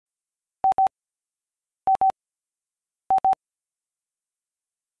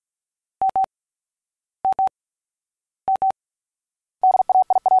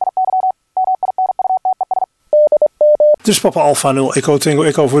Dit is Papa Alpha 0 Echo Tango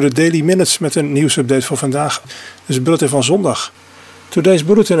Echo voor de Daily Minutes met een nieuwsupdate voor vandaag. Dit is het bulletin van zondag. Today's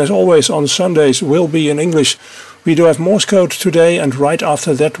bulletin, as always on Sundays, will be in English. We do have Morse code today, and right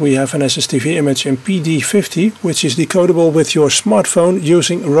after that we have an SSTV image in PD50, which is decodable with your smartphone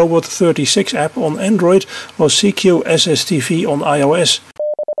using Robot36 app on Android or CQ SSTV on iOS.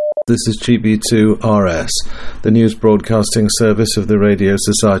 This is GB2RS, the news broadcasting service of the Radio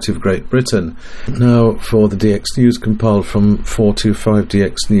Society of Great Britain. Now for the DX News compiled from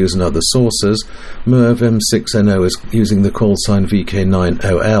 425DX News and other sources. Merv M6NO is using the call sign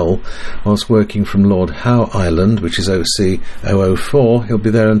VK9OL whilst working from Lord Howe Island, which is OC 004. He'll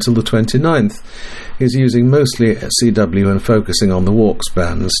be there until the 29th. He's using mostly CW and focusing on the Walks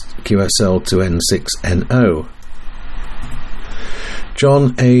bands QSL to N6NO.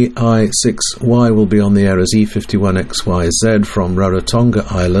 John AI6Y will be on the air as E51XYZ from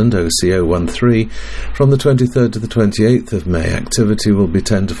Rarotonga Island, OC013, from the 23rd to the 28th of May. Activity will be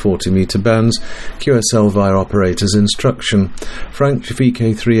 10 to 40 metre bands, QSL via operator's instruction. Frank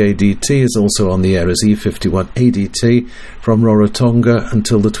VK3ADT is also on the air as E51ADT from Rarotonga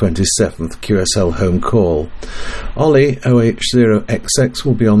until the 27th, QSL home call. Ollie OH0XX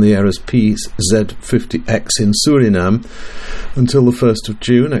will be on the air as PZ50X in Suriname until the 1st of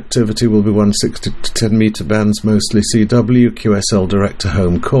June. Activity will be 160 to 10 metre bands, mostly CW, QSL direct to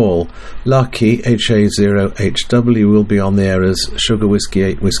home call. Lucky HA0HW will be on the air as Sugar Whiskey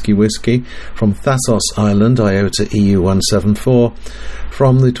 8 Whiskey Whiskey from Thasos Island, IOTA EU174,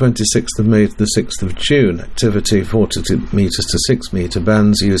 from the 26th of May to the 6th of June. Activity 40 metres to 6 metre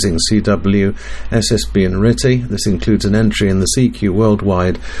bands using CW, SSB and RTTY. This includes an entry in the CQ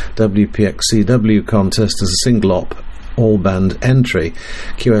Worldwide WPX-CW contest as a single op all-band entry,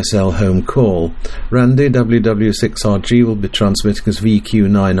 QSL home call. Randy WW6RG will be transmitting as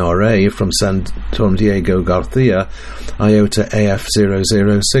VQ9RA from Diego Garcia, IOTA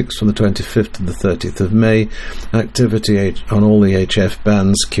AF006 from the 25th to the 30th of May. Activity on all the HF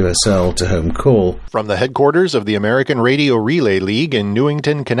bands, QSL to home call. From the headquarters of the American Radio Relay League in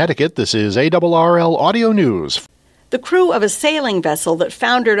Newington, Connecticut, this is ARRL Audio News. The crew of a sailing vessel that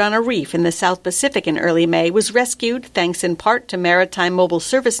foundered on a reef in the South Pacific in early May was rescued thanks in part to Maritime Mobile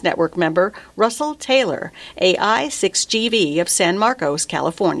Service Network member Russell Taylor, AI6GV of San Marcos,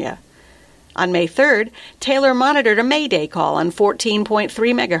 California. On May 3rd, Taylor monitored a Mayday call on 14.3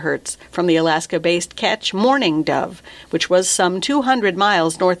 megahertz from the Alaska-based ketch Morning Dove, which was some 200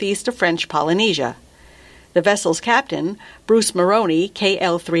 miles northeast of French Polynesia. The vessel's captain, Bruce Maroney,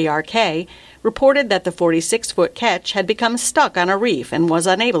 KL3RK, reported that the 46-foot ketch had become stuck on a reef and was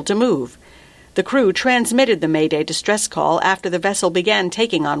unable to move. The crew transmitted the Mayday distress call after the vessel began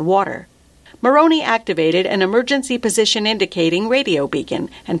taking on water. Maroney activated an emergency position indicating radio beacon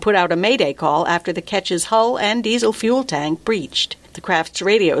and put out a Mayday call after the ketch's hull and diesel fuel tank breached. The craft's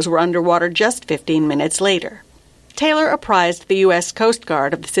radios were underwater just 15 minutes later. Taylor apprised the U.S. Coast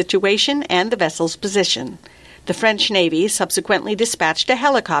Guard of the situation and the vessel's position. The French Navy subsequently dispatched a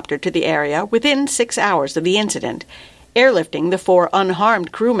helicopter to the area within 6 hours of the incident, airlifting the 4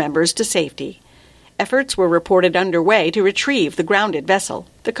 unharmed crew members to safety. Efforts were reported underway to retrieve the grounded vessel.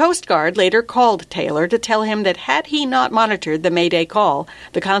 The Coast Guard later called Taylor to tell him that had he not monitored the Mayday call,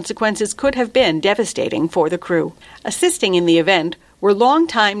 the consequences could have been devastating for the crew. Assisting in the event were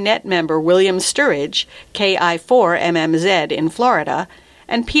longtime net member William Sturridge, KI4MMZ in Florida,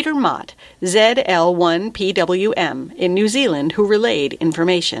 and Peter Mott, ZL1PWM in New Zealand, who relayed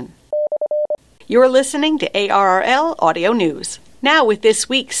information. You're listening to ARRL Audio News. Now with this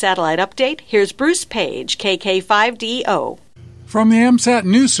week's satellite update, here's Bruce Page, KK5DO. From the AMSAT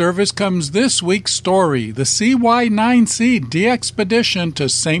News Service comes this week's story. The CY9C de-expedition to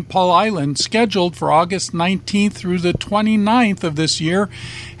St. Paul Island, scheduled for August 19th through the 29th of this year,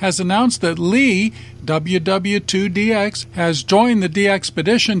 has announced that Lee, WW2DX, has joined the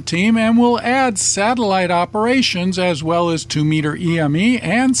de-expedition team and will add satellite operations as well as 2-meter EME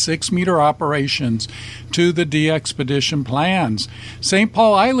and 6-meter operations to the de-expedition plans. St.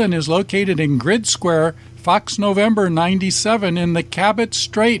 Paul Island is located in Grid Square, Fox November 97 in the Cabot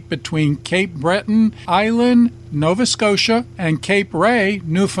Strait between Cape Breton Island, Nova Scotia, and Cape Ray,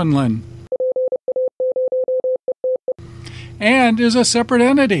 Newfoundland, and is a separate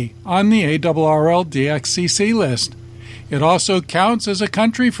entity on the ARRL DXCC list. It also counts as a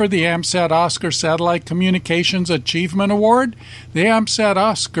country for the AMSAT Oscar Satellite Communications Achievement Award, the AMSAT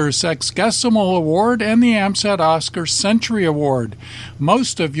Oscar Sexagesimal Award, and the AMSAT Oscar Century Award.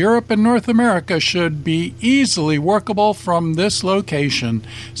 Most of Europe and North America should be easily workable from this location.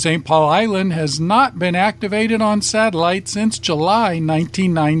 St. Paul Island has not been activated on satellite since July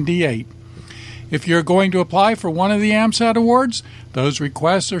 1998. If you're going to apply for one of the AMSAT awards, those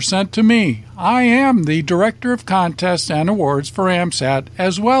requests are sent to me. I am the Director of Contests and Awards for AMSAT,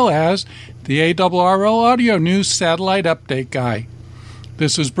 as well as the ARRL Audio News Satellite Update Guy.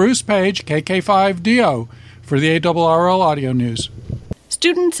 This is Bruce Page, KK5DO, for the ARRL Audio News.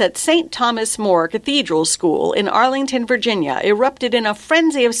 Students at St. Thomas More Cathedral School in Arlington, Virginia, erupted in a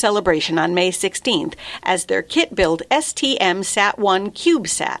frenzy of celebration on May 16th as their kit-built STM-SAT-1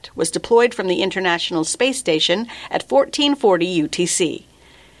 CubeSat was deployed from the International Space Station at 1440 UTC.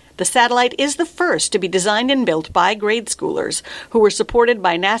 The satellite is the first to be designed and built by grade schoolers, who were supported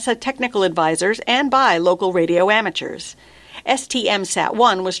by NASA technical advisors and by local radio amateurs.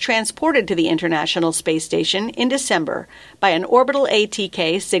 STM-SAT-1 was transported to the International Space Station in December by an orbital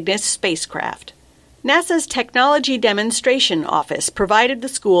ATK Cygnus spacecraft. NASA's Technology Demonstration Office provided the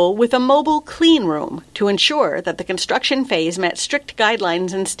school with a mobile clean room to ensure that the construction phase met strict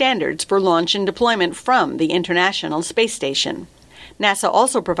guidelines and standards for launch and deployment from the International Space Station. NASA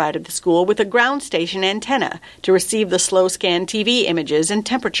also provided the school with a ground station antenna to receive the slow scan TV images and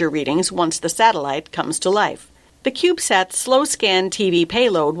temperature readings once the satellite comes to life. The CubeSat's slow scan TV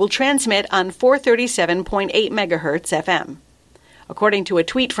payload will transmit on 437.8 MHz FM. According to a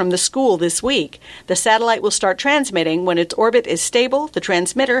tweet from the school this week, the satellite will start transmitting when its orbit is stable, the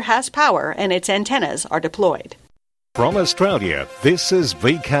transmitter has power, and its antennas are deployed. From Australia, this is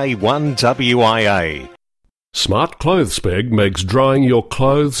VK1WIA. Smart Clothes Peg makes drying your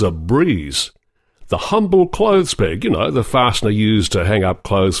clothes a breeze. The humble clothes peg, the fastener used to hang up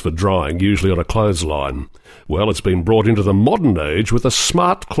clothes for drying, usually on a clothesline. Well, it's been brought into the modern age with a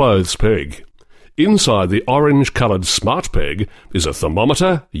Smart Clothes Peg. Inside the orange-coloured Smart Peg is a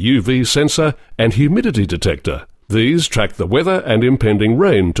thermometer, UV sensor and humidity detector. These track the weather and impending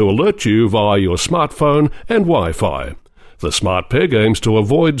rain to alert you via your smartphone and Wi-Fi. The Smart Peg aims to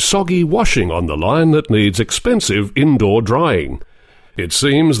avoid soggy washing on the line that needs expensive indoor drying. It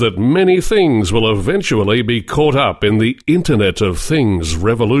seems that many things will eventually be caught up in the Internet of Things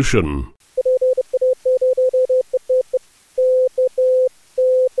revolution.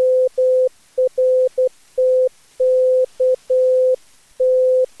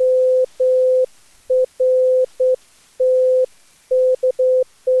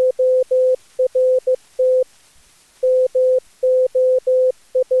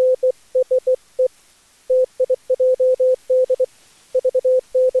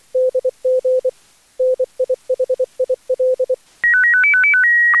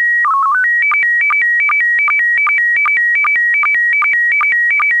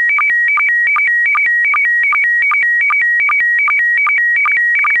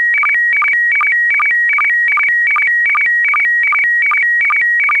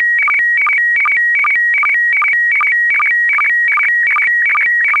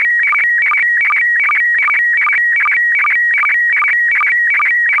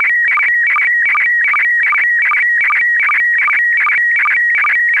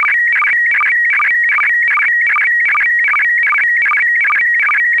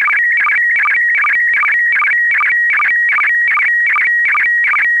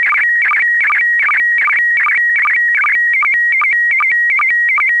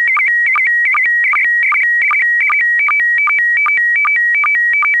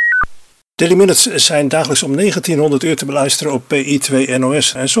 Daily Minutes zijn dagelijks om 1900 uur te beluisteren op PI2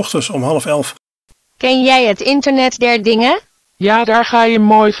 NOS en 's ochtends om 10:30. Ken jij het internet der dingen? Ja, daar ga je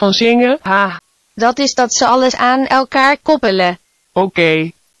mooi van zingen. Ha. Dat is dat ze alles aan elkaar koppelen.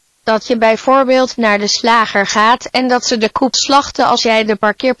 Oké. Dat je bijvoorbeeld naar de slager gaat en dat ze de koe slachten als jij de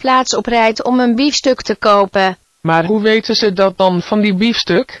parkeerplaats oprijdt om een biefstuk te kopen. Maar hoe weten ze dat dan van die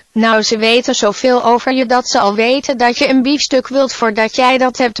biefstuk? Nou, ze weten zoveel over je dat ze al weten dat je een biefstuk wilt voordat jij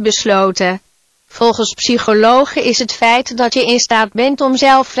dat hebt besloten. Volgens psychologen is het feit dat je in staat bent om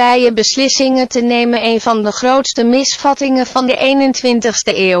zelf vrije beslissingen te nemen een van de grootste misvattingen van de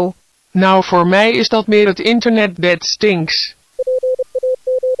 21ste eeuw. Nou, voor mij is dat meer het internet that stinks.